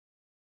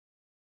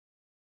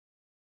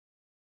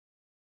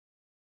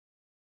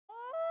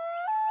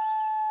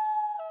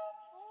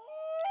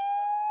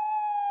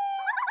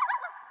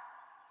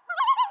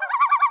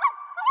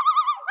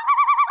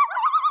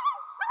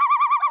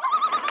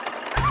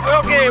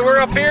Okay, we're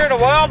up here in the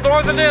wild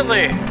north of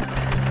Netley.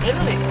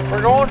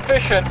 We're going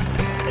fishing.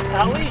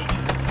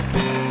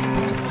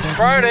 It's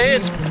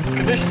Friday,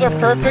 conditions are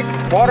perfect.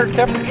 Water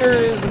temperature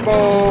is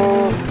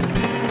about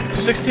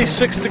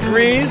 66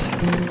 degrees.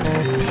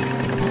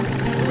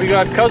 We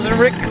got cousin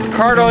Rick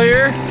Ricardo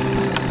here.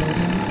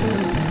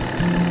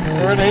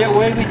 We're gonna hit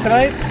wavy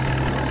tonight.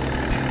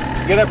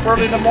 Get up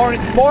early in the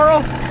morning tomorrow.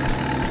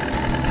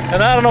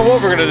 And I don't know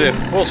what we're gonna do.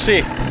 We'll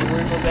see.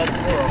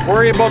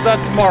 Worry about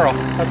that tomorrow.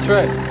 That's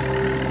right.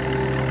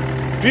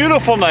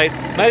 Beautiful night.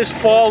 Nice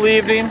fall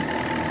evening.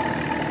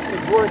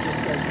 A gorgeous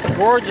night.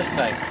 Gorgeous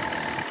night.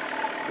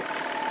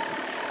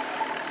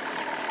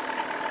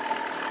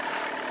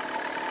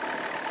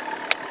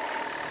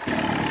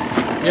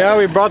 Yeah,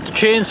 we brought the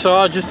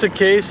chainsaw just in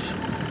case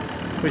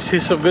we see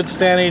some good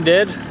standing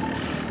dead.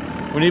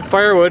 We need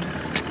firewood,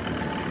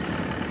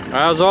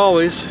 as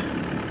always.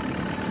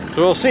 So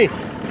we'll see.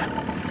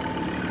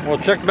 We'll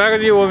check back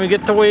with you when we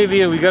get to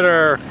wavy and we got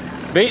our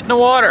bait in the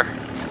water.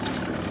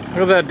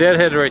 Look at that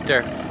deadhead right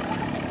there.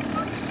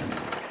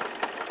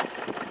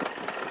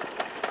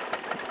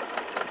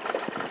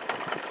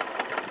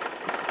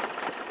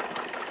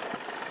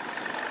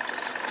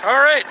 All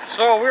right,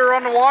 so we were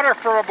on the water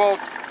for about,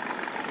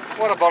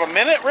 what, about a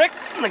minute, Rick?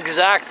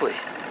 Exactly.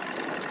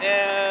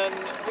 And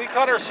we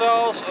caught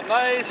ourselves a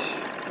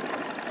nice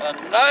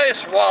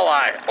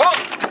walleye. Oh!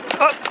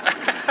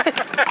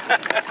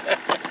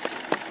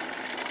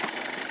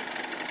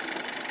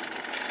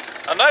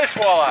 A nice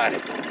walleye.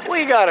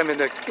 We got him in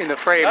the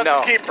frame now.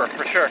 That's a keeper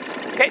for sure.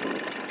 Okay.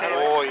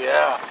 Oh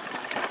yeah.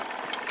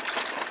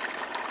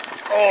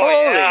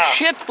 Holy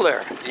shit,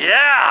 Blair.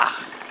 Yeah.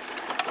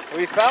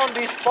 We found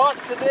the spot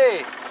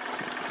today.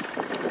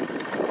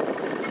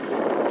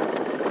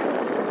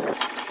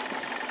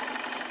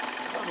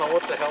 I don't know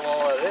what the hell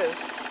all that is.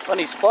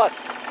 Funny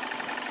spots.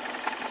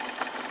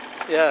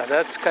 Yeah,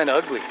 that's kind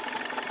of ugly.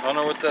 I don't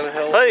know what the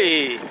hell.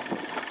 Hey.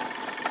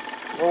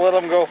 We'll let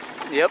him go.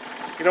 Yep.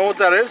 You know what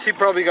that is? He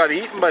probably got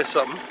eaten by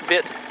something.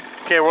 Bit.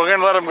 Okay, we're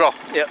gonna let him go.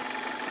 Yep.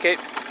 Okay.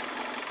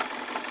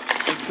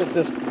 Let's get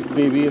this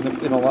baby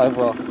in a live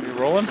well. You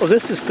rolling? Oh,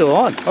 this is still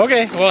on.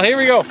 Okay, well here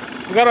we go.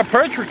 We got a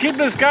perch. We're keeping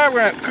this guy.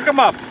 We're gonna cook him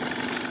up.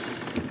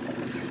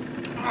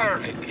 All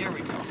right, here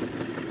we go.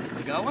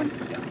 You got one?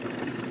 Yeah.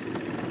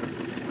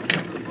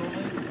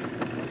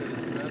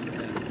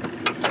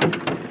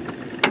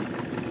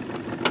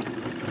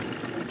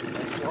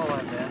 Nice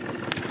walleye, man.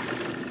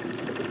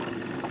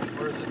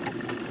 Where is it?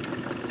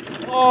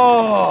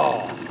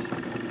 Oh!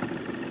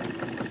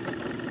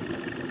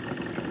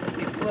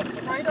 He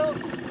flipped right out.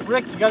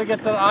 Rick, you gotta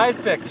get that eye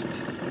fixed.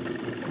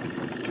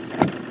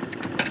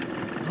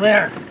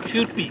 Blair,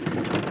 shoot me.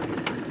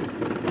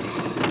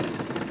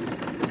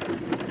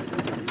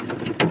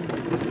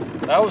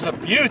 That was a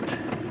beaut.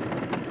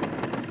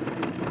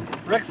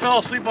 Rick fell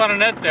asleep on a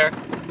net there.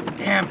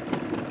 Damn it.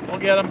 We'll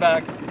get him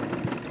back.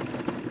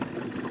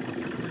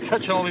 We're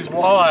catching all these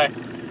walleye.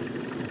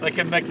 Like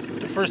in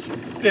the first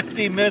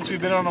 15 minutes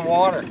we've been on the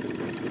water.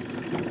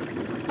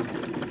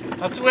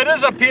 That's the way it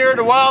is up here in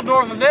the wild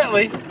north of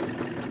Netley.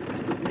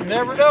 You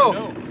never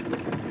know.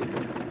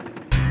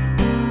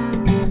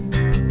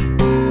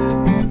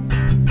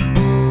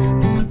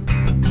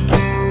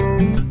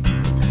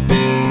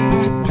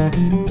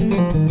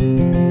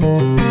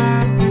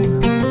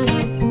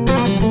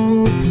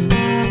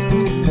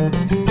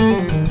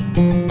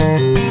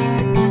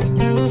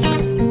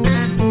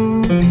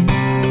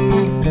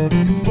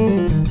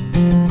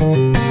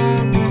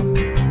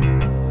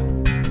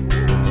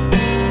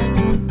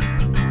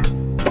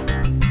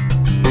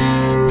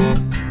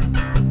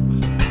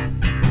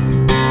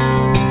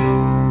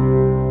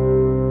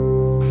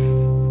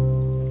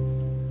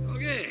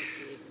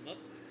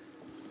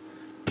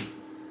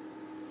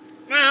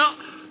 Well,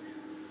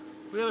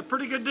 we had a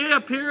pretty good day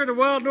up here in the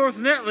wild north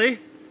of Netley.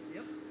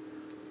 Yep.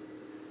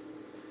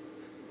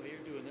 While you're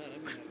doing that,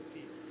 I'm gonna have a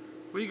pee.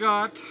 We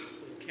got Was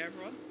the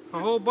camera on? a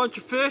whole bunch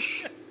of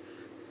fish.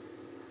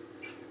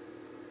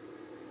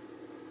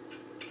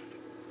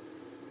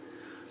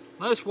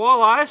 Nice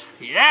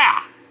walleyes.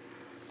 Yeah.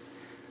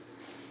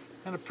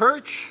 And a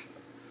perch.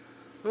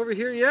 Over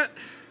here yet.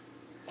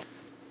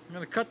 I'm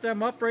gonna cut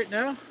them up right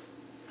now.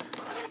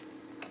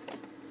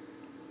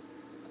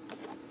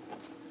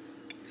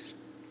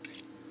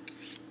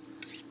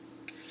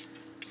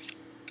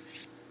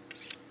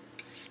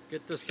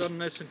 Get this done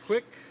nice and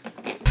quick.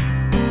 Put it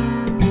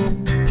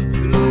on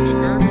the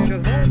garbage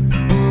at home.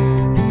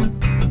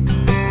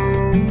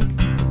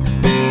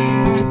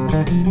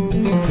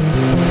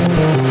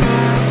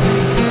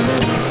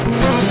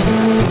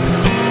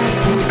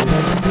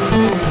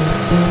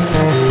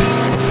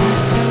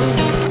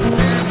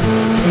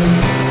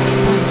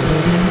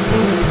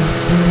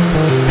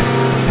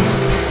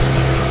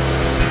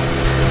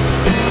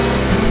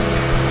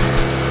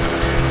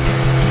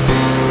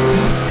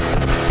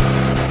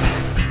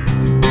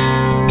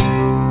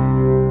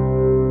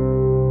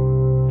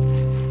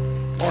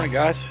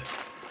 Guys,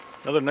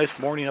 another nice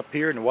morning up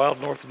here in the wild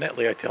north of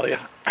Netley, I tell you.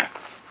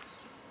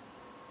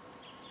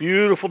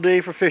 Beautiful day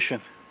for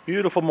fishing.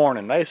 Beautiful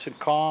morning, nice and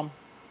calm,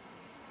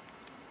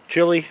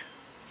 chilly.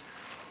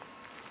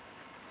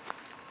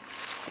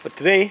 But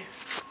today,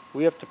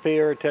 we have to pay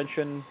our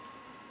attention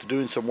to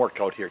doing some work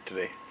out here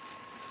today.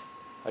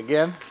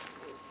 Again,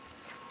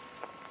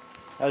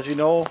 as you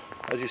know,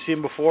 as you've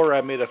seen before,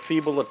 I made a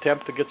feeble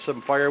attempt to get some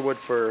firewood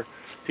for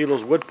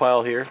Tilo's wood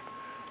pile here.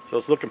 So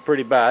it's looking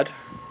pretty bad.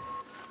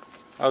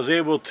 I was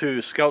able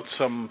to scout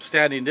some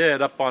standing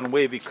dead up on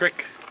Wavy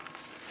Creek.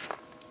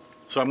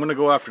 So I'm going to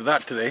go after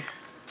that today.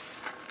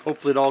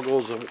 Hopefully it all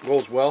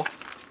goes well.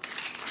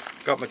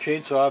 Got my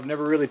chainsaw. I've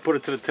never really put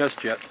it to the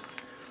test yet.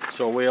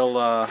 So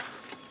we'll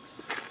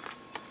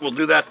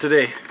do that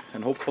today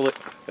and hopefully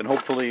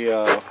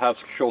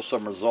show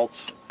some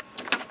results.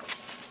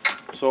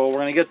 So we're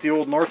going to get the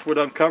old Northwood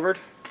uncovered.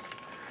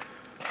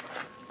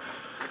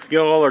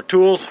 Get all our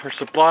tools, our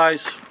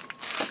supplies,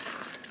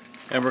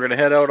 and we're going to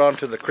head out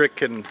onto the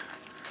creek and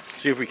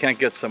see if we can't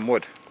get some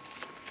wood.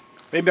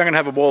 Maybe I'm going to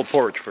have a bowl of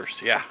porridge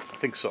first. Yeah, I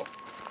think so.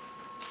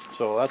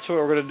 So that's what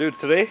we're going to do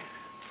today,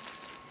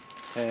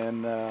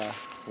 and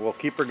we'll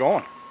keep her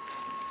going.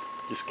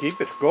 Just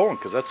keep it going,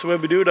 because that's the way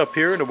we do it up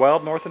here in the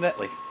wild north of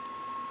Netley.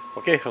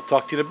 Okay, I'll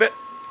talk to you in a bit.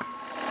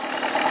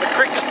 The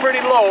creek is pretty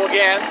low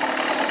again,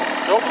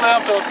 so hopefully I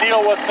don't have to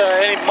deal with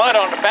any mud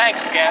on the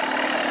banks again.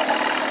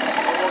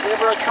 But we'll give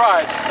her a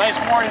try. It's a nice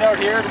morning out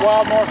here in the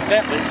wild north of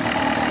Netley,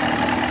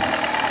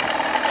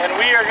 and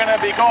we are going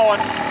to be going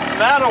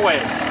that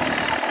way.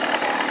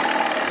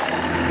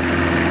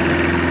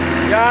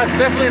 Yeah, it's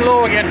definitely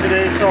low again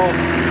today, so,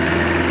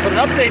 but an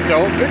update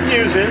though, good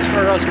news is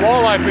for us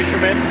walleye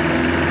fishermen,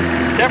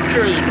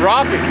 temperature is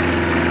dropping.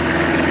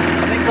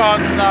 I think on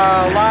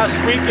last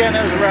weekend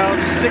it was around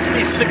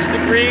 66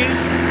 degrees,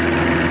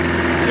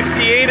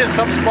 68 in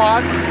some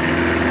spots.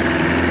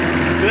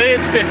 Today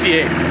it's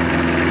 58.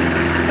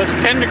 So it's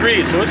 10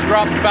 degrees, so it's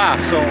dropped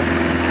fast. So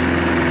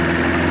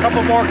a couple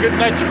more good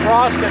nights of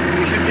frost and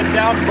we should get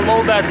down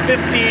below that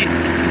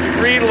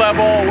 50-degree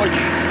level, which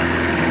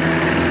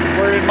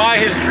where in my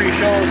history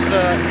shows,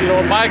 you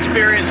know, my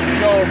experience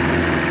show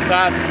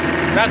that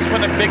that's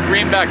when the big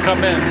greenback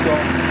come in. So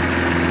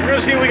we're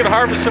going to see if we can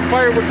harvest some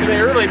firewood today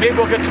early. Maybe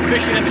we'll get some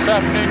fishing in this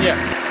afternoon yet.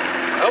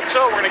 I hope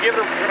so. We're going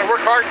to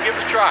work hard and give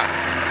it a try.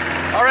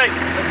 All right,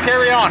 let's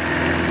carry on.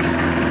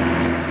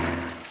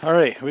 All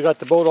right, we got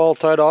the boat all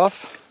tied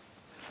off.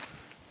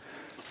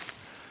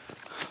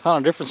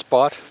 Found a different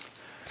spot.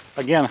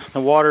 Again, the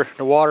water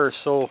is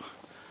so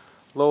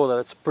low that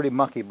it's pretty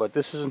mucky, but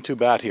this isn't too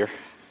bad here.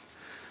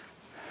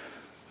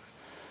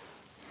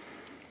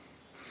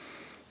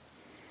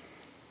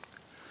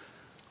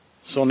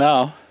 So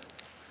now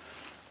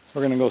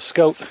we're going to go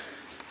scout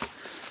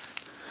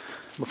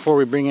before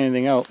we bring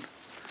anything out.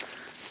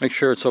 Make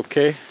sure it's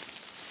okay.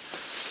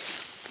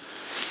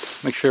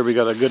 Make sure we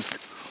got a good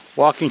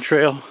walking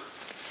trail.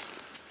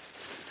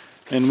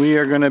 And we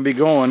are going to be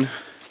going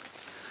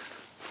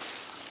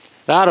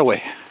that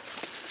way.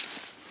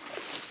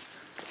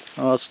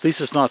 At least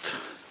it's not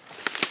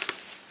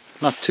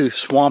too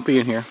swampy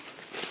in here.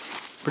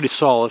 Pretty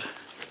solid.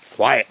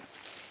 Quiet.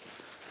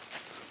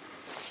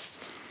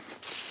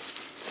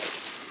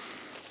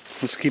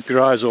 Just keep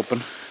your eyes open.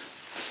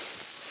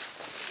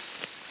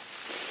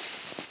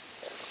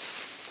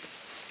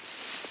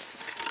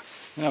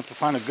 I'm gonna have to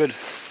find a good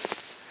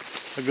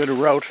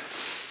route.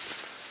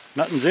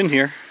 Nothing's in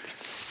here.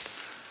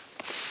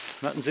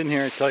 Nothing's in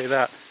here, I tell you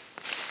that.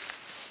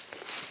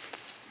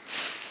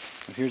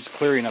 But here's the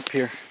clearing up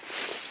here.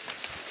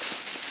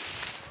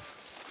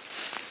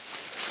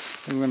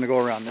 And we're gonna go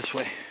around this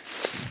way.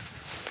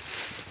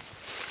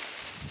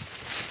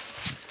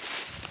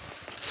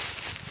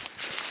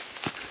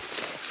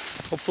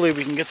 Hopefully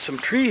we can get some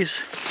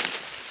trees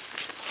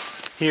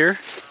here.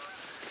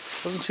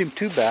 Doesn't seem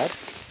too bad.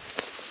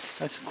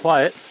 Nice and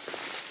quiet.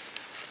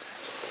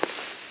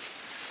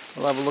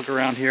 We'll have a look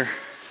around here.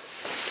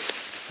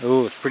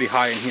 Oh, it's pretty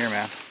high in here,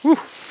 man. Whew.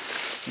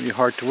 It'll be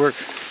hard to work.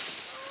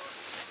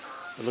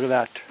 But look at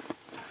that.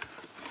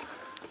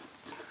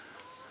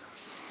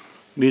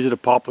 These are the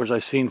poplars I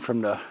seen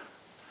from the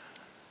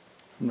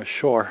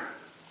shore.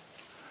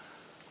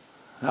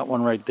 That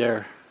one right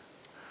there.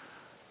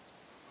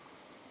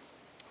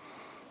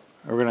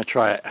 We're gonna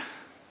try it.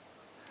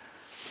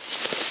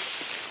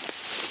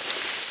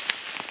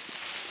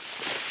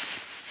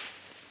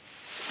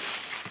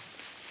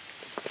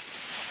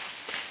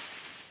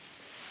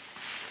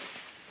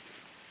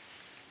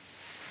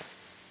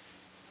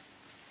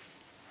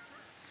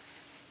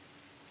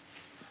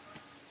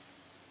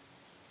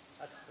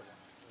 That's the one,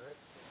 right?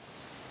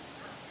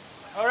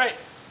 All right.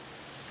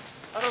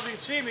 I don't know if you can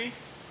see me.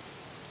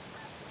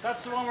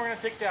 That's the one we're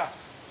gonna take down.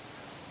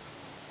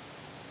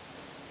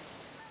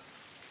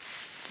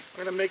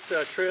 I'm going to make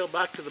the trail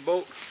back to the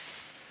boat,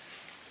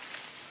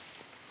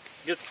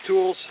 get the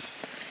tools,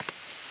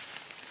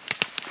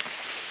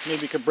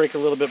 maybe could break a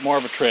little bit more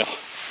of a trail.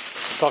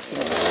 Talk to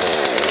you.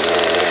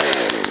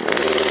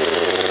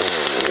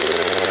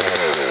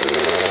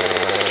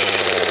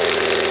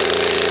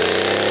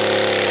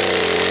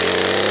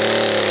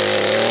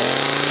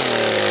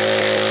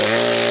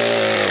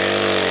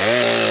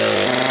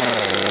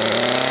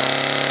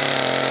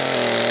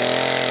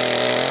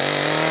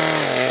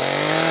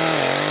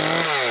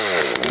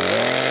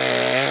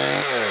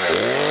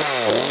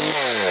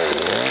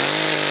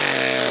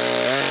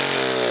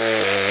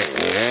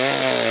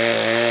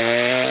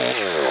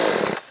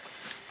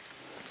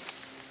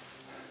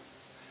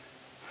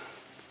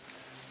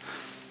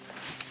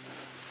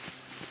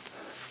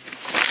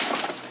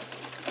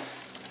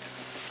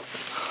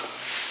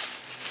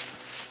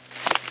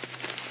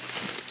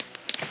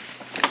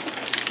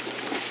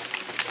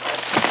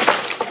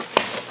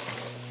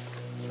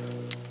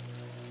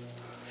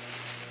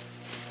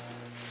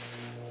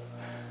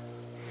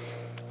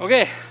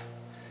 Okay.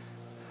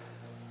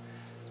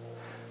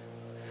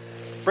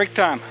 Break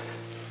time.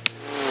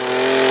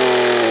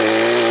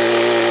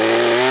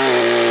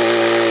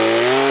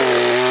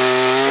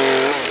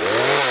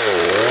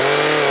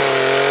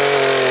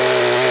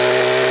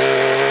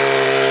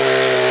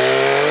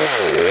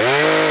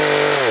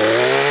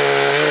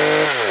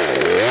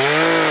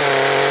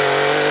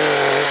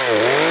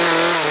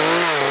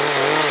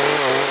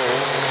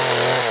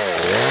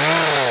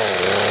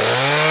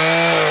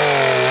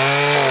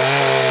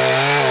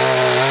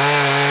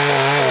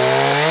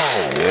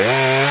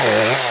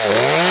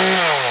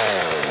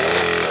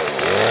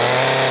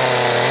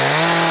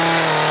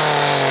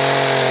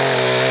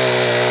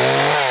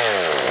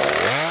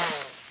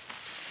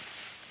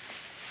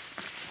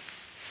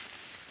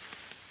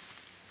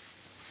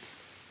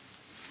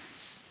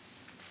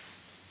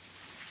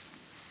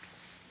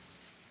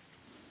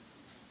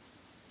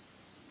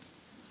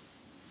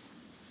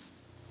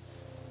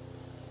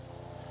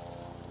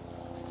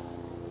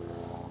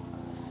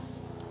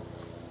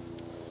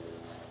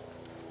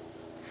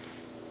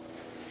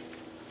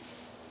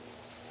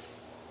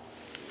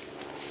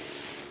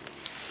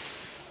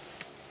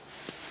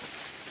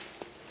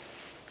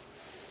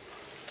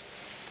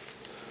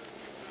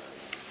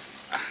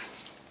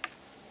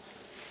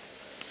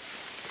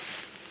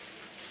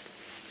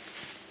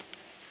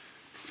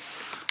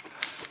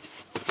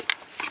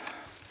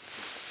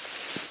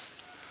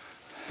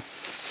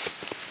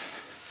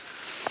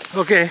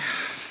 Okay,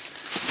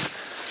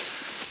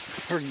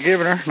 we're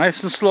giving her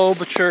nice and slow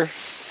but sure.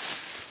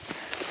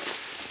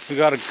 We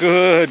got a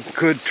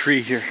good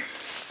tree here,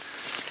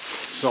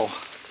 so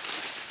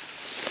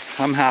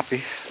I'm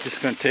happy.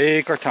 Just gonna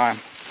take our time.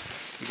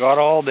 We got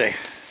all day.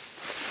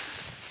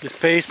 Just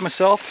pace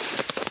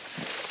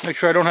myself, make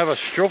sure I don't have a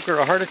stroke or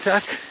a heart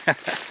attack,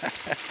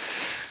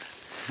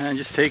 and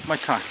just take my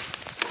time.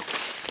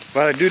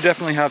 But I do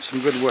definitely have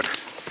some good wood.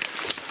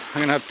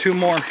 I'm gonna have two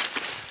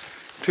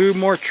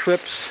more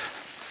trips.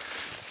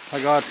 I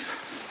got,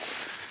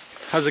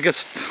 as it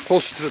gets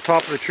closer to the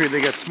top of the tree,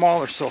 they get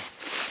smaller, so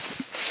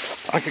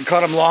I can cut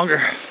them longer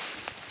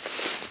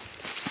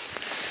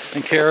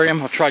and carry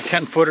them. I'll try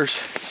 10 footers.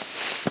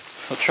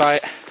 I'll try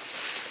it.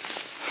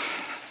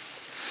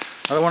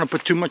 I don't want to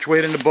put too much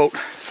weight in the boat,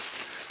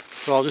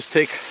 so I'll just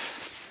take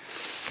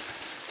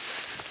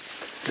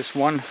this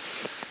one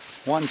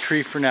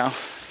tree for now.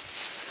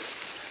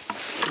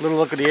 A little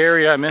look at the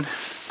area I'm in.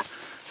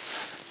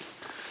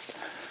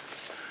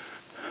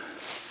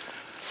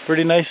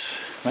 Pretty nice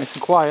and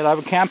quiet. I have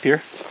a camp here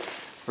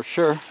for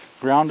sure.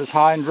 Ground is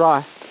high and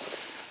dry.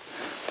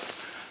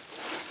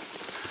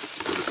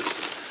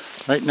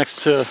 Right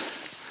next to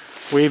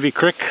Wavy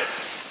Creek.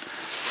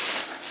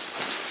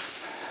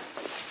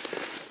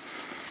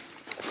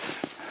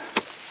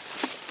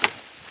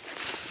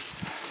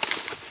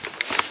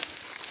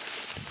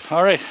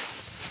 All right,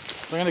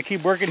 we're gonna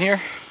keep working here.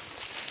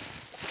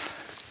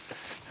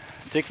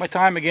 Take my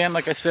time again,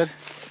 like I said.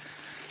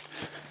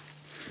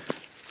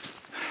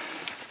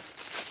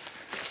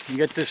 And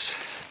get this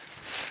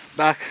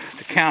back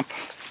to camp,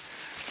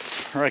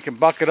 or I can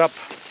buck it up,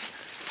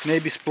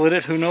 maybe split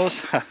it, who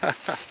knows.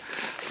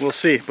 We'll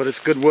see, but it's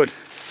good wood,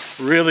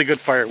 really good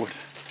firewood.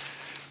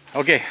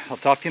 Okay, I'll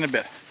talk to you in a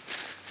bit.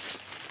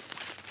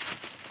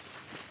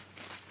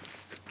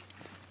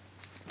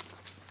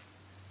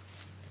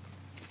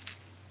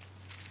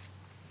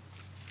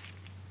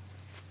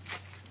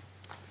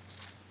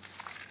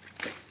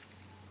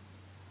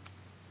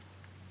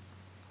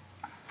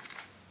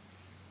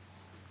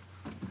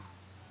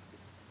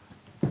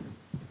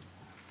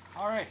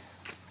 Alright,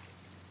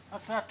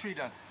 that's that tree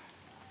done.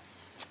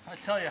 I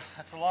tell you,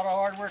 that's a lot of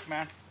hard work,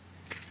 man.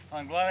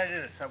 I'm glad I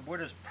did it. That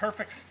wood is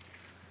perfect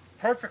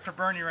for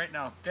burning right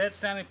now. Dead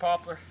standing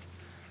poplar.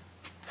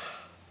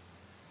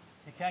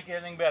 You can't get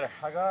anything better.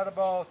 I got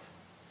about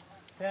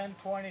 10,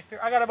 20,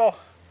 30, I got about,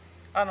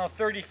 I don't know,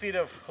 30 feet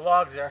of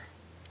logs there.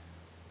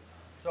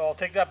 So I'll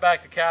take that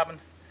back to cabin.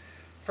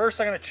 First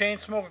I'm going to chain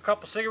smoke a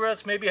couple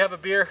cigarettes, maybe have a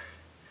beer,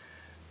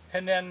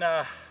 and then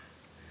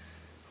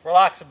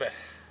relax a bit.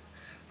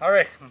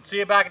 Alright, see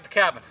you back at the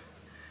cabin.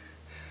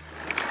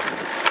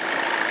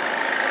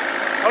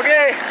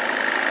 Okay,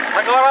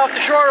 I got off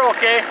the shore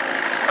okay.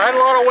 I had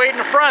a lot of weight in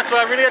the front,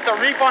 so I really had to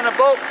reef on the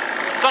boat.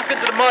 It sunk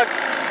into the mud.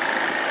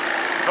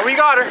 But we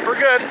got her, we're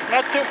good.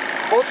 Not too,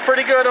 boat's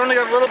pretty good, only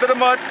got a little bit of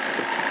mud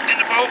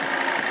in the boat.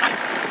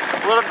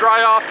 Let it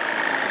dry off.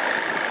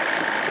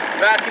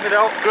 Vacuum it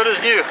out, good as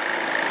new.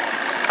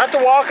 I had to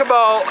walk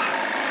about,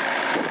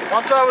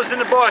 once I was in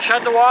the bush,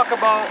 I had to walk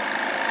about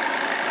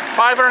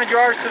 500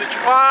 yards to the,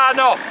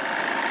 no,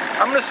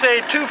 I'm going to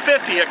say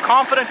 250, a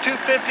confident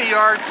 250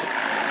 yards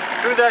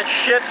through that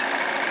shit.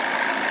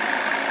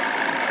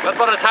 But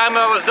by the time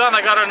I was done, I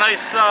got a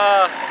nice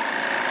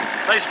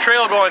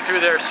trail going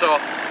through there,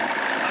 so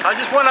I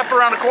just went up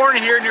around the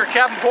corner here near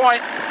Captain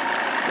Point.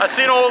 I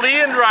seen old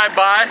Ian drive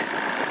by,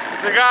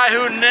 the guy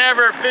who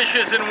never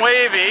fishes in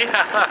Wavy,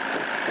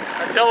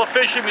 until a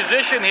fishing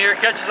musician here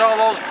catches all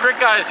those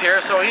crick eyes here,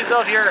 so he's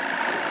out here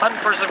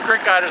hunting for some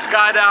crick eye. There's a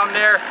guy down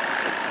there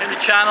in the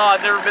channel.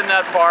 I've never been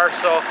that far,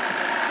 so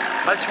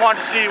I just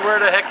wanted to see where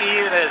the heck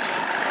Ian is.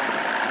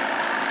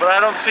 But I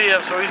don't see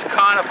him, so he's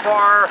kind of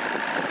far.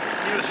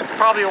 He was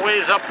probably a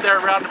ways up there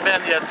around the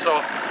bend yet,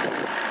 so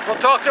we'll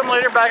talk to him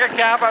later back at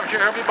camp. I'm sure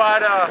he'll be by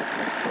to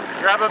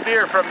grab a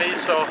beer from me,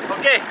 so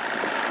okay.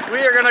 We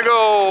are gonna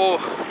go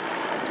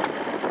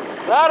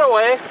that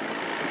way.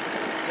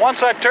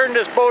 Once I turn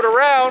this boat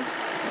around,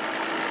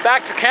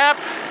 back to camp,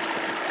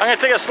 I'm gonna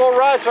take a slow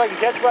ride so I can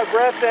catch my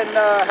breath and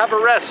have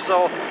a rest,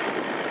 so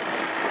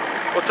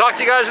we'll talk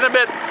to you guys in a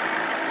bit.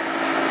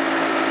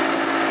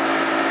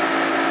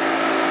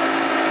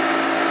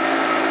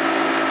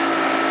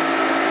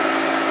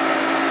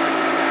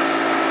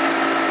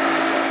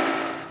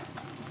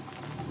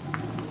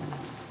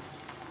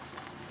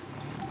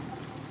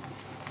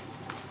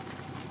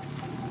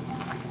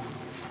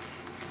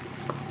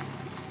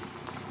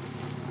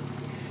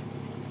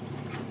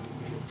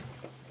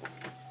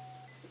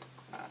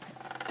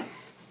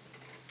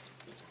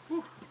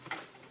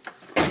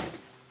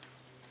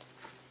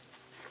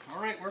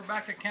 Alright, we're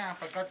back at camp.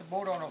 I got the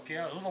boat on okay.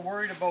 I was a little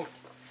worried about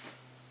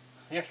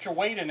the extra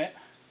weight in it.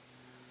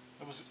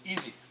 It was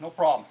easy, no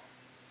problem.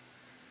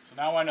 So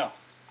now I know.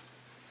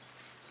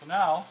 So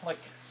now, like,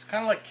 it's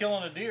kind of like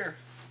killing a deer.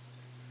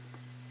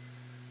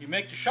 You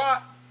make the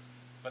shot,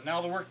 but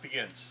now the work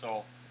begins.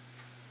 So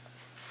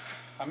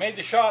I made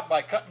the shot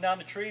by cutting down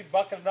the tree,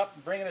 bucking it up,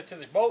 and bringing it to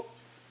the boat.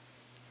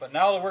 But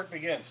now the work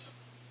begins.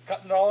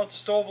 Cutting it all into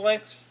stove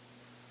lengths,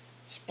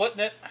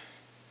 splitting it,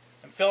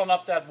 and filling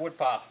up that wood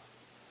pile.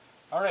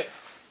 Alright,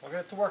 we'll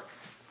get to work.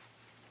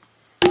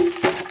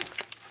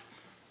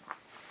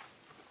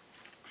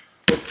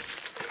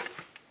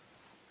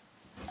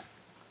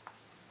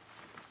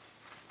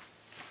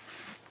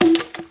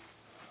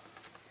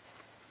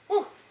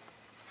 Whew.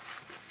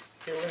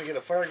 Okay, we're going to get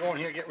a fire going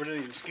here, get rid of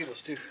these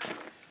mosquitoes too.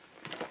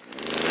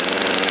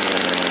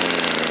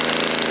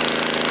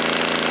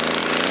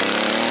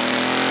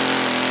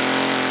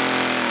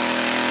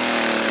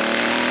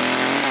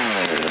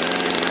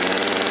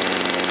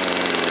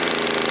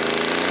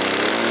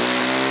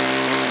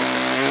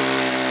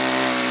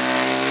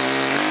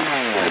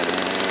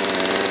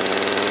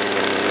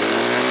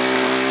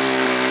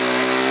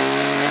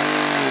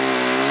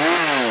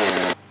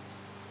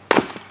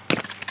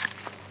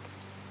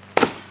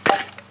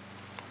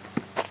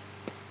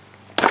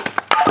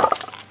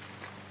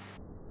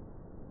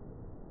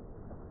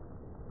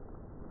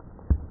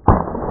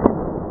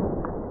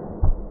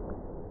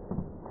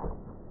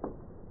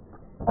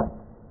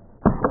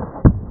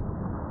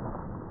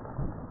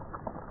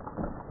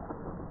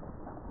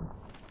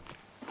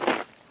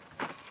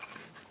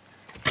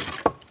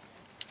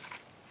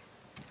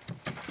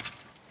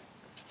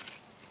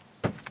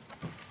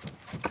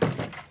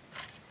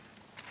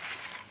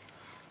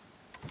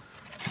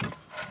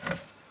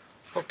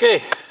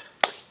 Okay,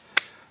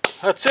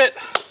 that's it.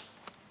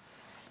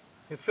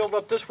 We filled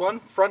up this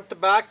one, front to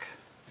back.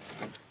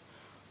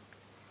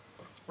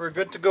 We're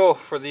good to go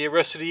for the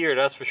rest of the year,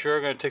 that's for sure.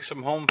 I'm going to take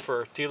some home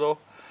for Tilo,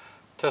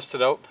 test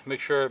it out, make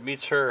sure it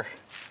meets her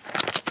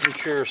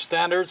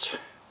standards.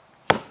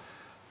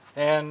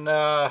 And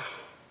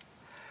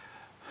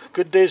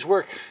good day's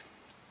work.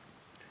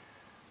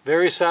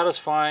 Very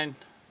satisfying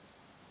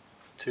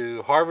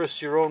to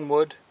harvest your own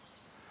wood.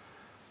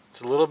 It's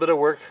a little bit of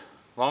work.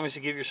 As long as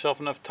you give yourself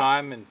enough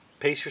time and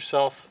pace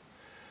yourself,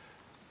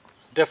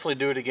 definitely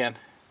do it again.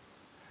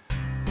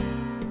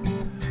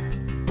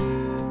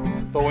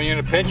 But when you're in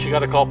a pinch, you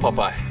gotta call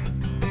Popeye.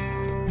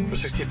 For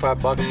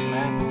 65 bucks,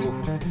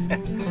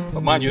 man.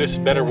 But mind you, this is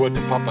better wood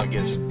than Popeye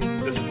gives.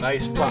 This is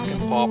nice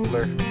fucking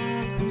poplar.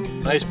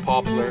 Nice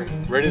poplar,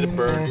 ready to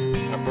burn.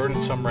 I'm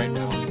burning some right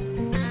now,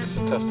 just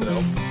to test it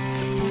out.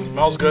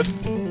 Smells good.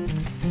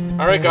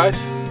 Alright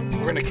guys,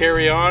 we're gonna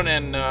carry on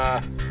and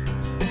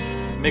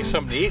make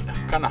something to eat.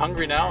 I'm kind of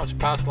hungry now. It's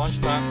past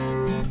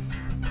lunchtime.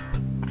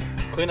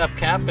 Clean up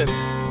camp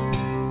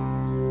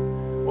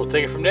and we'll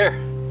take it from there.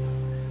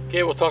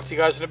 Okay, we'll talk to you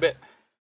guys in a bit.